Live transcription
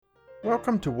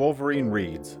Welcome to Wolverine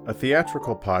Reads, a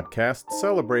theatrical podcast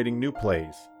celebrating new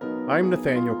plays. I'm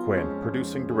Nathaniel Quinn,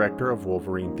 producing director of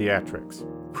Wolverine Theatrics.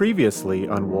 Previously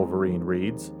on Wolverine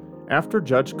Reads, after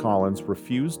Judge Collins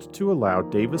refused to allow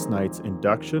Davis Knight's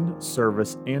induction,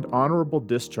 service, and honorable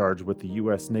discharge with the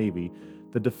U.S. Navy,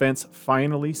 the defense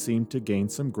finally seemed to gain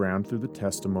some ground through the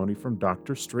testimony from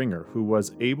Dr. Stringer, who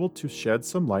was able to shed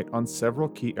some light on several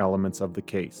key elements of the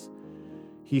case.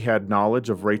 He had knowledge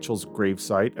of Rachel's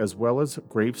gravesite as well as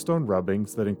gravestone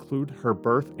rubbings that include her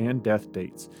birth and death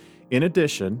dates. In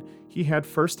addition, he had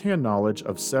first-hand knowledge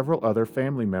of several other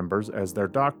family members as their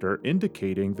doctor,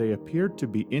 indicating they appeared to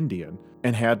be Indian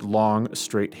and had long,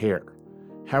 straight hair.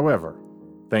 However,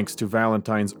 thanks to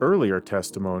Valentine's earlier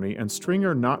testimony and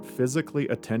Stringer not physically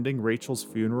attending Rachel's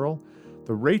funeral,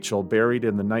 the Rachel buried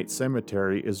in the Knight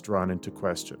Cemetery is drawn into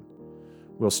question.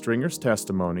 Will Stringer's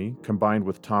testimony, combined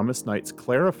with Thomas Knight's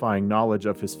clarifying knowledge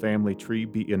of his family tree,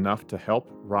 be enough to help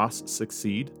Ross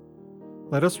succeed?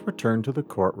 Let us return to the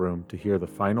courtroom to hear the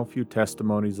final few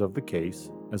testimonies of the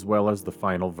case, as well as the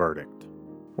final verdict.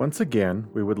 Once again,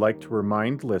 we would like to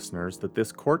remind listeners that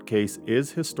this court case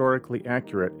is historically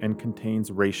accurate and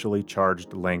contains racially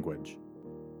charged language.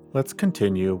 Let's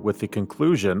continue with the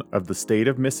conclusion of the State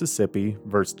of Mississippi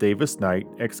v. Davis Knight,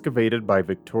 excavated by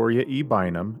Victoria E.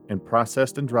 Bynum and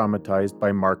processed and dramatized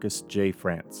by Marcus J.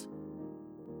 France.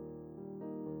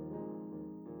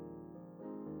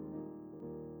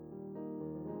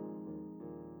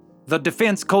 The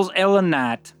defense calls Ella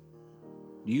Knight.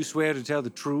 Do you swear to tell the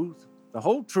truth, the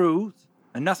whole truth,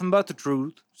 and nothing but the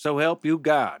truth, so help you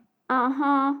God?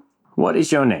 Uh-huh. What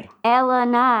is your name? Ella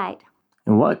Knight,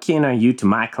 And what kin are you to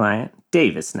my client,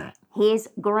 Davis Knight? his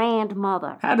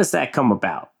grandmother. How does that come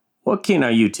about? What kin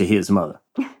are you to his mother?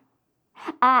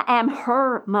 I am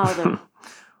her mother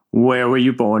Where were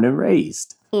you born and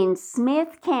raised? in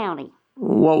Smith County.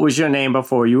 What was your name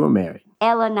before you were married?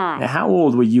 Ella And Knight, how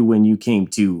old were you when you came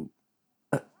to...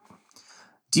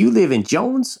 Do you live in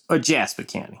Jones or Jasper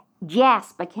County?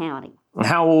 Jasper County. And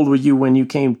how old were you when you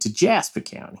came to Jasper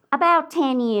County? About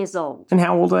 10 years old. And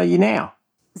how old are you now?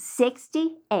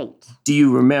 68. Do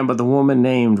you remember the woman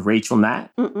named Rachel Knight?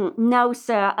 No,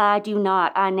 sir, I do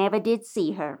not. I never did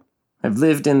see her. Have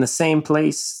lived in the same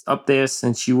place up there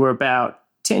since you were about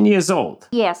 10 years old.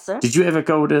 Yes, sir. Did you ever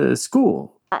go to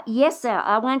school? Yes, sir.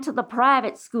 I went to the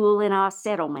private school in our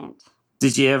settlement.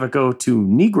 Did you ever go to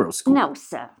Negro school? No,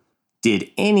 sir.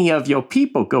 Did any of your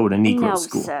people go to Negro No,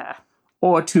 school? sir.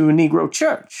 Or to Negro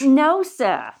church? No,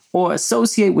 sir. Or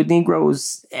associate with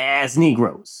Negroes as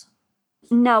Negroes?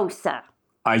 No, sir.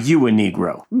 Are you a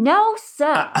Negro? No,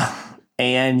 sir.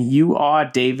 And you are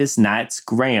Davis Knight's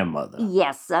grandmother.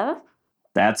 Yes, sir.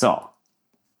 That's all.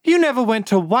 You never went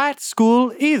to white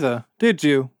school either, did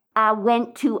you? I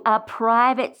went to a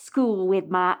private school with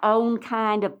my own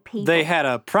kind of people. They had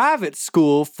a private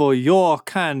school for your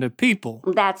kind of people.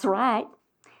 That's right.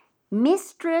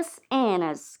 Mistress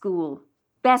Anna's school.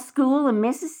 Best school in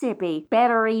Mississippi.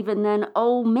 Better even than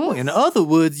Ole Miss. In other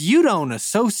words, you don't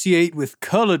associate with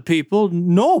colored people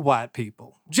nor white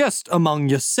people, just among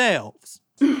yourselves.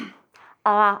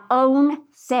 Our own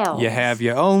selves. You have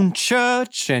your own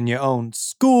church and your own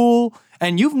school,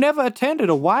 and you've never attended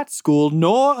a white school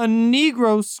nor a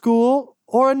Negro school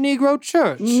or a Negro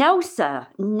church. No, sir.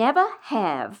 Never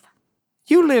have.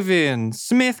 You live in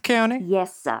Smith County?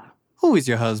 Yes, sir. Who is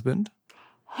your husband?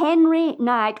 Henry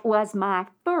Knight was my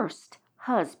first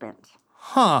husband.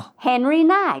 Huh. Henry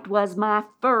Knight was my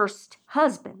first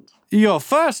husband. Your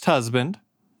first husband?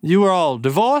 You were all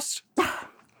divorced?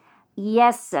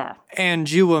 Yes, sir. And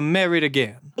you were married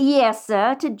again? Yes,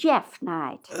 sir, to Jeff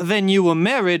Knight. Then you were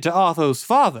married to Otho's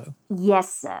father?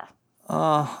 Yes, sir.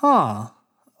 Uh-huh.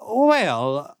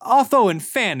 Well, Otho and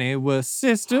Fanny were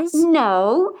sisters?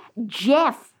 No,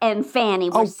 Jeff and Fanny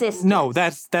were sisters. No,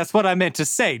 that's what I meant to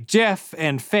say. Jeff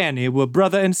and Fanny were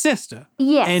brother and sister.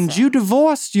 Yes, And sir. you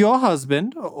divorced your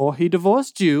husband, or he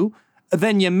divorced you,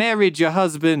 then you married your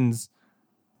husband's...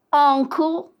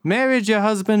 Uncle? Married your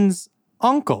husband's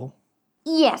uncle,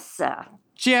 Yes, sir.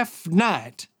 Jeff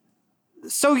Knight.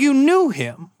 So you knew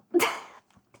him?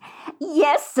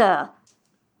 Yes, sir.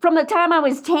 From the time I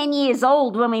was 10 years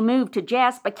old when we moved to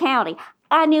Jasper County,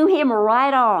 I knew him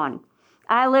right on.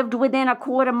 I lived within a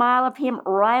quarter mile of him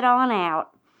right on out.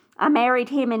 I married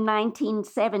him in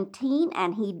 1917,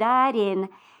 and he died in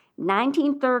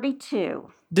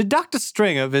 1932. Did Dr.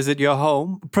 Stringer visit your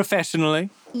home professionally?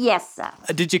 Yes, sir.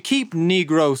 Did you keep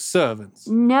Negro servants?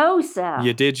 No, sir.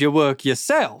 You did your work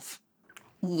yourself?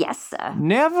 Yes, sir.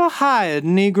 Never hired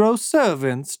Negro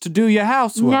servants to do your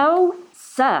housework? No,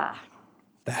 sir.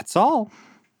 That's all.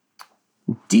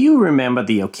 Do you remember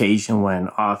the occasion when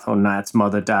Arthur Knight's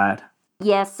mother died?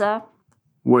 Yes, sir.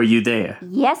 Were you there?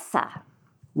 Yes, sir.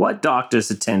 What doctors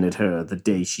attended her the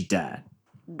day she died?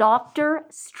 Dr.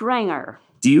 Stringer.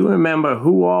 Do you remember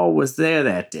who all was there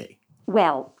that day?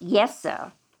 Well, yes,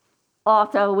 sir.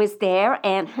 Arthur was there,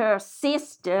 and her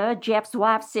sister, Jeff's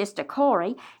wife's sister,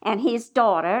 Corey, and his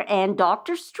daughter, and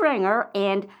Dr. Stringer,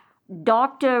 and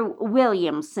Dr.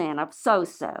 Williamson of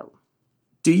So-So.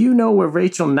 Do you know where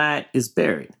Rachel Knight is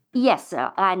buried? Yes,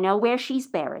 sir, I know where she's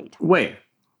buried. Where?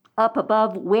 Up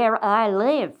above where I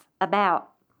live,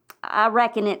 I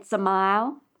reckon it's a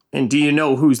mile. And do you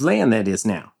know whose land that is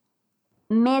now?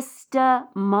 Mr.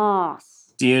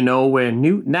 Moss. Do you know where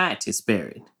Newt Knight is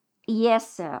buried?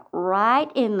 Yes, sir, right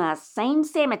in the same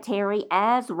cemetery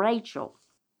as Rachel.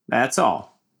 That's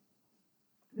all.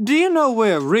 Do you know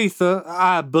where Retha,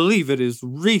 I believe it is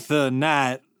Retha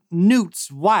Knight,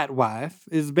 Newt's white wife,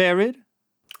 is buried?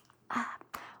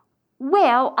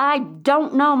 Well, I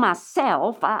don't know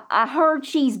myself. I heard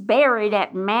she's buried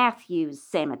at Matthews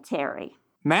Cemetery.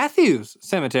 Matthews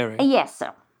Cemetery? Yes,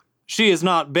 sir. She is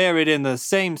not buried in the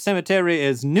same cemetery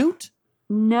as Newt?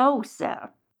 No, sir.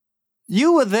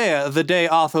 You were there the day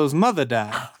Arthur's mother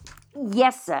died.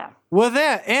 Yes, sir. Were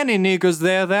there any niggers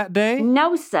there that day?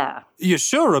 No, sir. You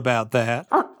sure about that?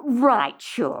 Right,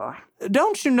 sure.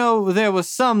 Don't you know there were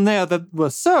some there that were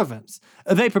servants?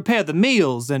 They prepared the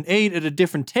meals and ate at a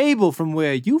different table from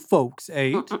where you folks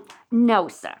ate. No,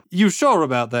 sir. You sure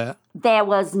about that? There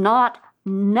was not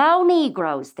no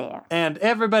Negroes there. And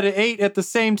everybody ate at the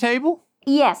same table?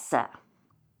 Yes, sir.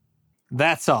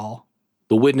 That's all.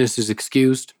 The witness is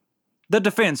excused. The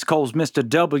defense calls Mr.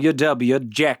 W.W.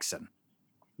 Jackson.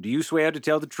 Do you swear to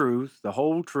tell the truth, the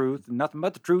whole truth, and nothing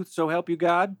but the truth, so help you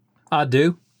God? I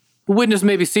do. The witness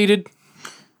may be seated.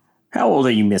 How old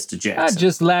are you, Mr. I Jackson?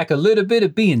 just lack a little bit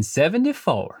of being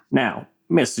 74. Now,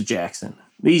 Mr. Jackson,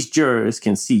 these jurors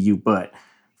can see you, but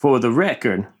for the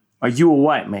record, are you a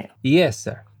white man? Yes,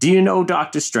 sir. Do you know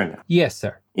Dr. Stringer? Yes,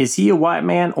 sir. Is he a white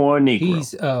man or a Negro?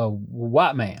 He's a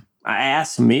white man. I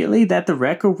ask merely that the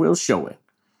record will show it.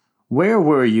 Where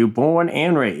were you born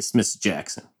and raised, Mr.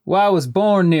 Jackson? Well, I was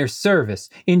born near Service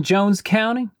in Jones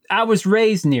County. I was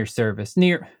raised near Service,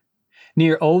 near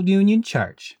Old Union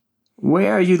Church.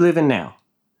 Where are you living now?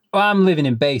 Well, I'm living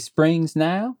in Bay Springs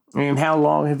now. And how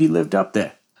long have you lived up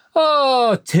there?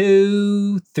 Oh,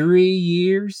 2-3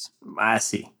 years. I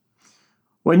see.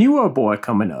 When you were a boy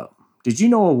coming up, did you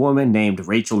know a woman named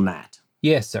Rachel Knight?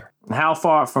 Yes, sir. How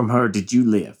far from her did you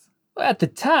live? Well, at the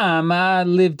time, I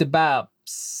lived about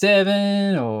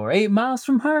 7 or 8 miles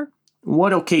from her.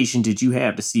 What occasion did you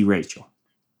have to see Rachel?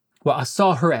 Well, I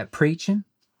saw her at preaching.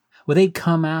 Well, they'd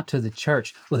come out to the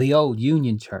church, the old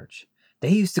Union Church. They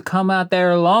used to come out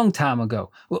there a long time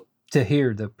ago, to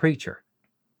hear the preacher.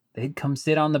 They'd come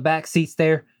sit on the back seats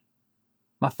there.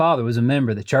 My father was a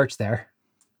member of the church there.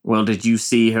 Well, did you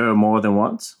see her more than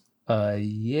once?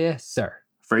 Yes, sir.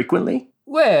 Frequently?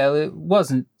 Well, it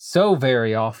wasn't so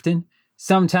very often.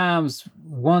 Sometimes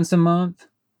once a month,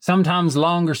 sometimes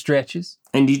longer stretches.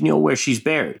 And do you know where she's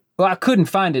buried? Well, I couldn't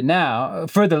find it now,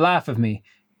 for the life of me.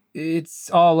 It's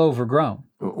all overgrown.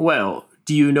 Well,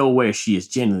 do you know where she is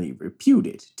generally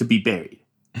reputed to be buried?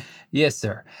 Yes,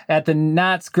 sir. At the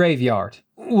Knight's graveyard.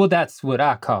 Well, that's what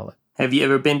I call it. Have you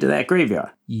ever been to that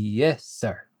graveyard? Yes,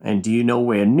 sir. And do you know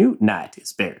where Newt Knight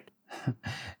is buried?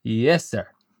 Yes, sir.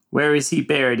 Where is he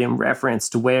buried in reference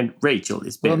to where Rachel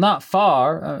is buried? Well, not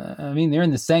far. They're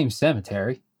in the same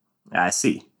cemetery. I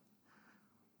see.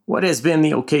 What has been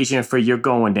the occasion for your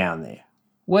going down there?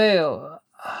 Well,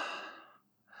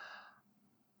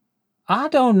 I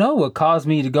don't know what caused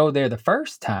me to go there the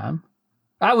first time.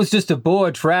 I was just a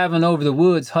boy traveling over the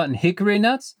woods hunting hickory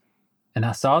nuts, and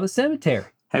I saw the cemetery.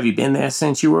 Have you been there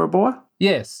since you were a boy?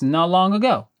 Yes, not long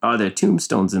ago. Are there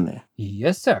tombstones in there?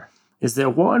 Yes, sir. Is there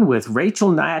one with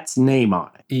Rachel Knight's name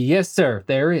on it? Yes, sir,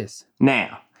 there is.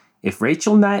 Now, if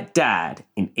Rachel Knight died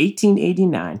in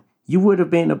 1889, you would have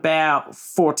been about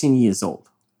 14 years old.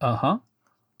 Uh-huh.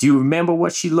 Do you remember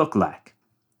what she looked like?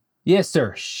 Yes,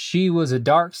 sir. She was a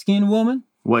dark-skinned woman.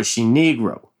 Was she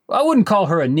Negro? I wouldn't call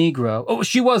her a Negro. Oh,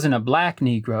 she wasn't a black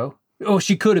Negro. Oh,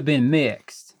 she could have been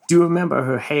mixed. Do you remember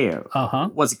her hair? Uh-huh.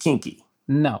 Was it kinky?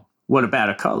 No. What about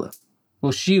her color?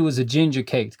 Well, she was a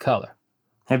ginger-caked color.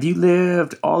 Have you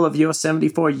lived all of your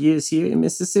 74 years here in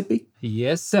Mississippi?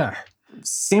 Yes, sir.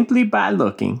 Simply by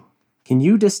looking, can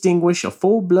you distinguish a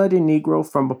full-blooded Negro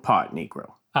from a part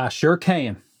Negro? I sure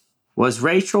can. Was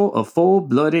Rachel a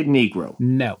full-blooded Negro?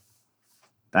 No.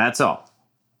 That's all.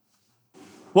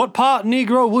 What part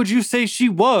Negro would you say she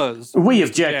was? We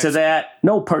object to that.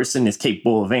 No person is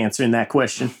capable of answering that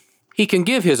question. He can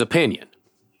give his opinion.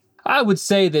 I would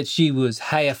say that she was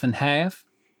half and half.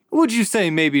 Would you say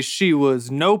maybe she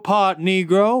was no part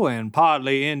Negro and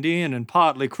partly Indian and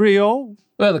partly Creole?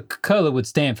 Well, the color would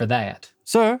stand for that.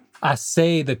 Sir? I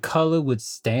say the color would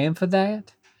stand for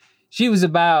that. She was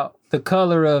about the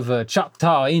color of a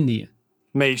Choctaw Indian.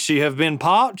 May she have been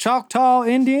part Choctaw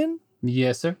Indian?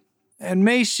 Yes, sir. And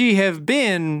may she have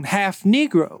been half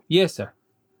Negro? Yes, sir.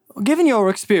 Given your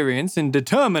experience in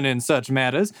determining such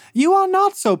matters, you are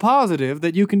not so positive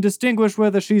that you can distinguish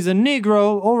whether she's a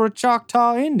Negro or a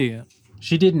Choctaw Indian.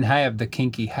 She didn't have the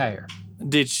kinky hair.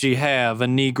 Did she have a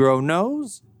Negro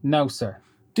nose? No, sir.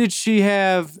 Did she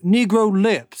have Negro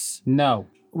lips? No.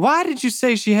 Why did you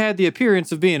say she had the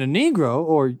appearance of being a Negro,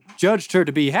 or judged her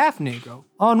to be half Negro?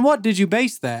 On what did you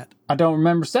base that? I don't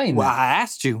remember saying Well, that. I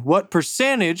asked you what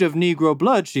percentage of Negro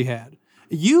blood she had.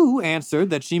 You answered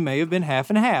that she may have been half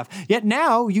and half, yet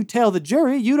now you tell the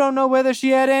jury you don't know whether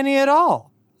she had any at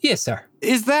all. Yes, sir.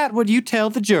 Is that what you tell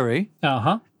the jury?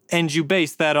 Uh-huh. And you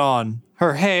base that on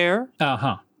her hair?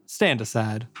 Uh-huh. Stand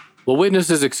aside. The witness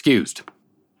is excused.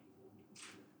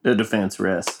 The defense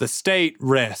rests. The state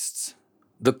rests.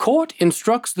 The court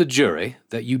instructs the jury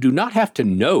that you do not have to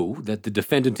know that the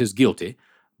defendant is guilty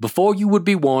before you would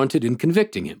be warranted in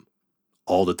convicting him.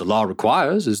 All that the law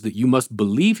requires is that you must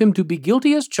believe him to be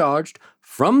guilty as charged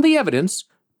from the evidence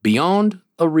beyond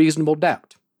a reasonable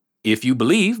doubt. If you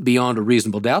believe beyond a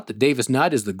reasonable doubt that Davis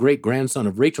Knight is the great-grandson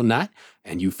of Rachel Knight,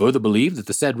 and you further believe that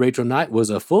the said Rachel Knight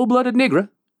was a full-blooded Negro,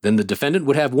 then the defendant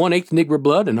would have 1/8 Negro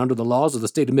blood and under the laws of the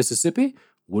state of Mississippi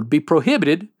would be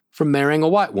prohibited from marrying a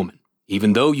white woman.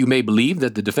 Even though you may believe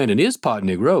that the defendant is part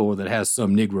Negro or that has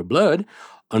some Negro blood,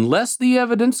 unless the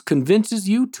evidence convinces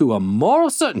you to a moral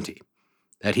certainty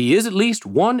that he is at least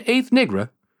 1/8 Negro,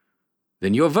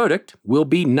 then your verdict will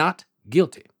be not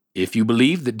guilty. If you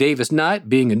believe that Davis Knight,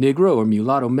 being a Negro or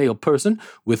mulatto male person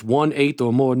with 1/8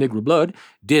 or more Negro blood,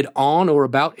 did on or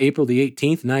about April the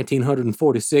 18th,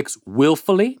 1946,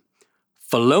 willfully,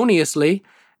 feloniously,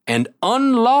 and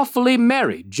unlawfully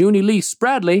marry Junie Lee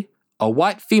Spradley, a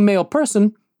white female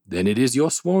person, then it is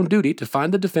your sworn duty to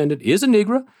find the defendant is a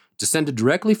Negro, descended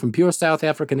directly from pure South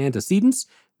African antecedents,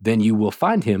 then you will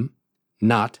find him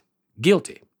not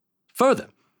guilty. Further,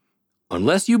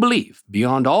 unless you believe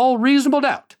beyond all reasonable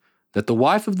doubt that the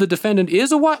wife of the defendant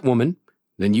is a white woman,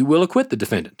 then you will acquit the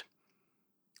defendant.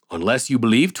 Unless you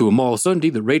believe to a moral certainty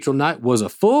that Rachel Knight was a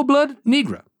full-blood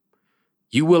Negro,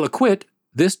 you will acquit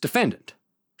this defendant.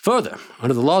 Further,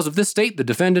 under the laws of this state, the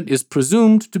defendant is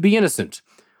presumed to be innocent.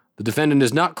 The defendant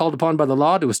is not called upon by the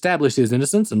law to establish his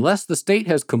innocence unless the state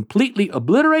has completely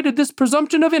obliterated this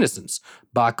presumption of innocence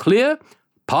by clear,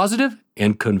 positive,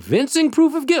 and convincing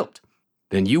proof of guilt.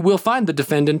 Then you will find the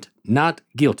defendant not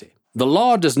guilty. The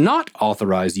law does not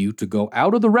authorize you to go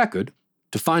out of the record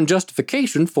to find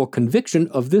justification for conviction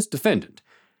of this defendant.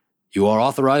 You are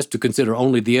authorized to consider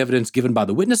only the evidence given by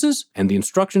the witnesses and the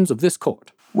instructions of this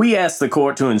court. We ask the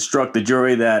court to instruct the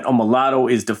jury that a mulatto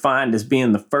is defined as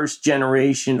being the first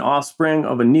generation offspring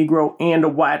of a Negro and a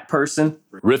white person.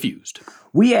 Refused.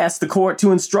 We ask the court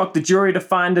to instruct the jury to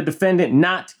find the defendant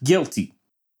not guilty.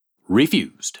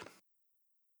 Refused.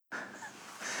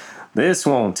 This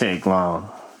won't take long.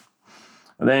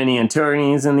 Are there any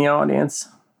attorneys in the audience?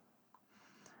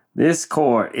 This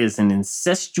court is an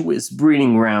incestuous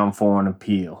breeding ground for an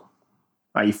appeal.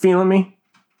 Are you feeling me?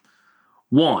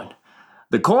 1.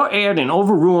 The court erred in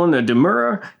overruling the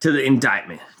demurrer to the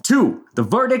indictment. 2. The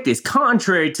verdict is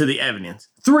contrary to the evidence.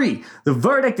 3. The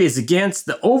verdict is against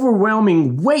the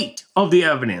overwhelming weight of the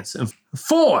evidence. And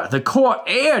 4. The court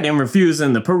erred in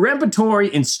refusing the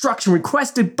peremptory instruction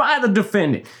requested by the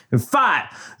defendant. And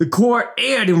 5. The court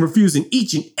erred in refusing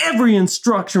each and every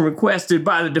instruction requested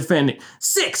by the defendant.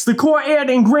 6. The court erred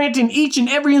in granting each and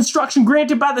every instruction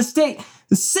granted by the state.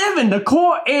 7. The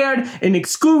court erred in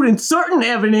excluding certain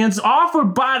evidence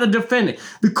offered by the defendant.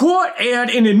 The court erred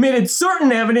in admitting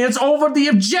certain evidence over the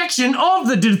objection of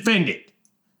the defendant.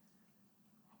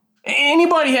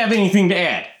 Anybody have anything to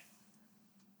add?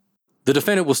 The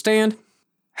defendant will stand.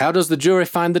 How does the jury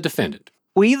find the defendant?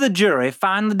 We, the jury,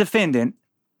 find the defendant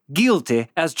guilty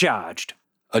as charged.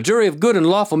 A jury of good and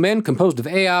lawful men composed of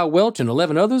A.I. Welch and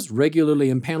 11 others, regularly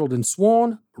impaneled and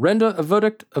sworn, render a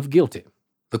verdict of guilty.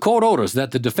 The court orders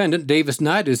that the defendant, Davis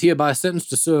Knight, is hereby sentenced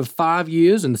to serve 5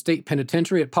 years in the state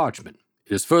penitentiary at Parchment.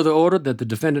 It is further ordered that the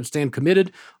defendant stand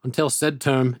committed until said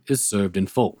term is served in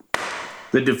full.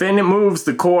 The defendant moves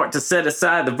the court to set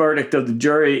aside the verdict of the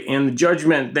jury and the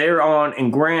judgment thereon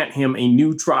and grant him a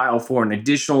new trial for an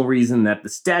additional reason that the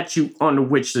statute under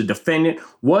which the defendant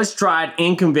was tried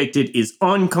and convicted is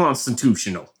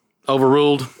unconstitutional.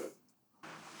 Overruled.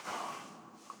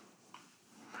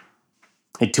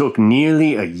 It took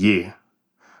nearly a year,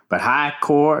 but High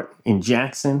Court in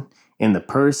Jackson, in the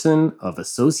person of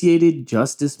Associated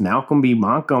Justice Malcolm B.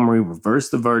 Montgomery, reversed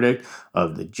the verdict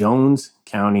of the Jones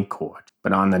County Court,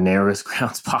 but on the narrowest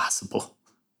grounds possible.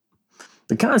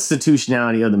 The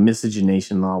constitutionality of the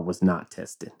miscegenation law was not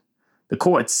tested. The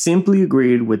court simply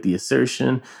agreed with the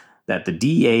assertion that the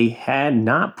DA had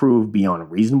not proved beyond a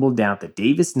reasonable doubt that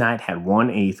Davis Knight had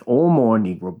 1/8 or more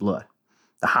Negro blood.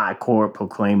 The High Court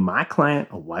proclaimed my client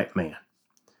a white man.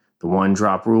 The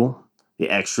one-drop rule, the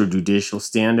extrajudicial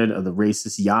standard of the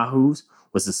racist yahoos,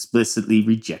 was explicitly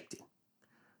rejected.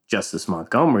 Justice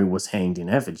Montgomery was hanged in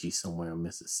effigy somewhere in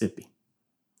Mississippi.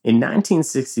 In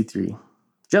 1963,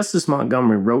 Justice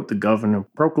Montgomery wrote the governor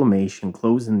proclamation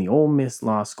closing the Ole Miss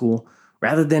Law School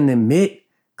rather than admit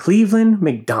Cleveland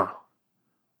McDonald,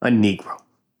 a Negro.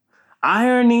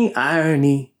 Irony,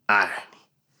 irony, irony.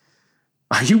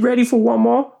 Are you ready for one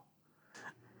more?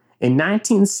 In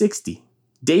 1960,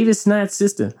 Davis Knight's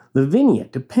sister, Lavinia,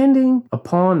 depending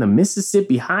upon the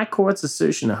Mississippi High Court's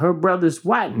assertion of her brother's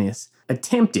whiteness,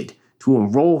 attempted to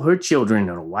enroll her children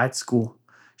in a white school.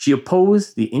 She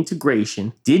opposed the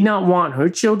integration, did not want her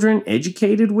children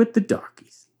educated with the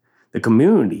darkies. The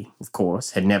community, of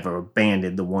course, had never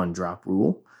abandoned the one-drop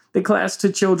rule. They classed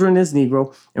her children as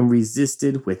Negro and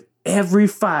resisted with every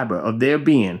fiber of their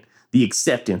being the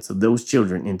acceptance of those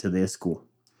children into their school.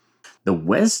 The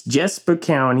West Jesper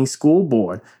County School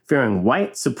Board, fearing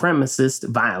white supremacist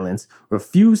violence,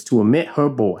 refused to admit her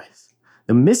boys.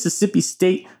 The Mississippi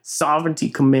State Sovereignty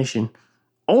Commission,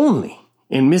 only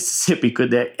in Mississippi could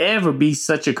there ever be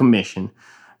such a commission,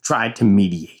 tried to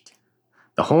mediate.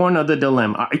 The horn of the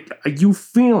dilemma, are you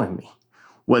feeling me,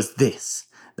 was this.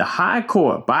 The High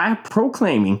Court, by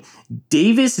proclaiming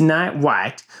Davis Knight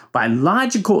white, by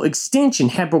logical extension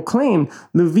had proclaimed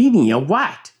Lavinia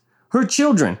white. Her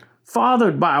children,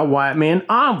 fathered by a white man,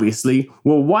 obviously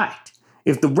were white.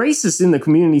 If the racists in the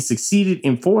community succeeded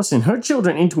in forcing her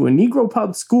children into a Negro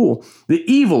public school, the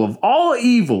evil of all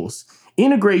evils,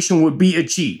 integration would be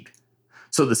achieved.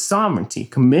 So the Sovereignty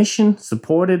Commission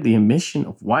supported the admission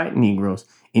of white Negroes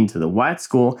into the white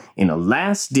school in a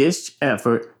last-ditch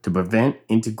effort to prevent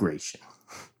integration.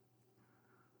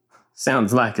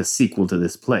 Sounds like a sequel to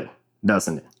this play,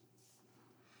 doesn't it?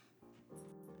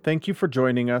 Thank you for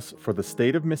joining us for the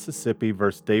State of Mississippi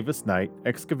vs. Davis Knight,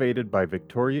 excavated by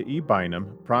Victoria E.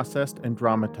 Bynum, processed and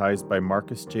dramatized by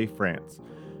Marcus J. France,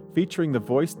 featuring the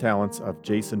voice talents of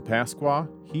Jason Pasqua,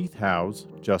 Heath Howes,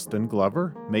 Justin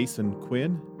Glover, Mason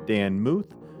Quinn, Dan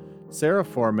Muth, Sarah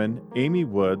Foreman, Amy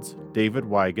Woods, David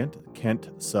Wygant, Kent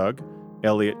Sugg,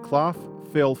 Elliot Clough,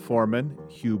 Phil Foreman,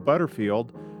 Hugh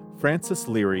Butterfield, Francis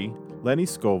Leary, Lenny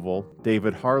Scoville,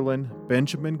 David Harlan,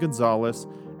 Benjamin Gonzalez,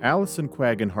 Allison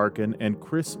Quaggen-Harkin, and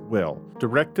Chris Will.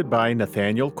 Directed by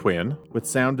Nathaniel Quinn, with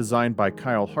sound design by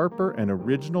Kyle Harper and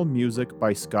original music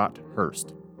by Scott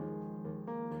Hurst.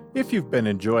 If you've been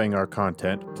enjoying our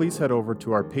content, please head over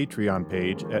to our Patreon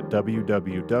page at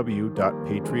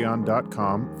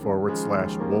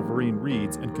www.patreon.com/Wolverine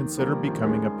Reads and consider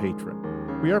becoming a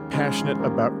patron. We are passionate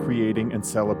about creating and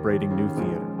celebrating new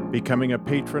theater. Becoming a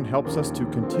patron helps us to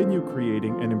continue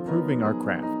creating and improving our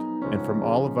craft. And from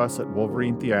all of us at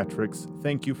Wolverine Theatrics,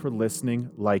 thank you for listening,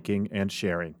 liking, and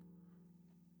sharing.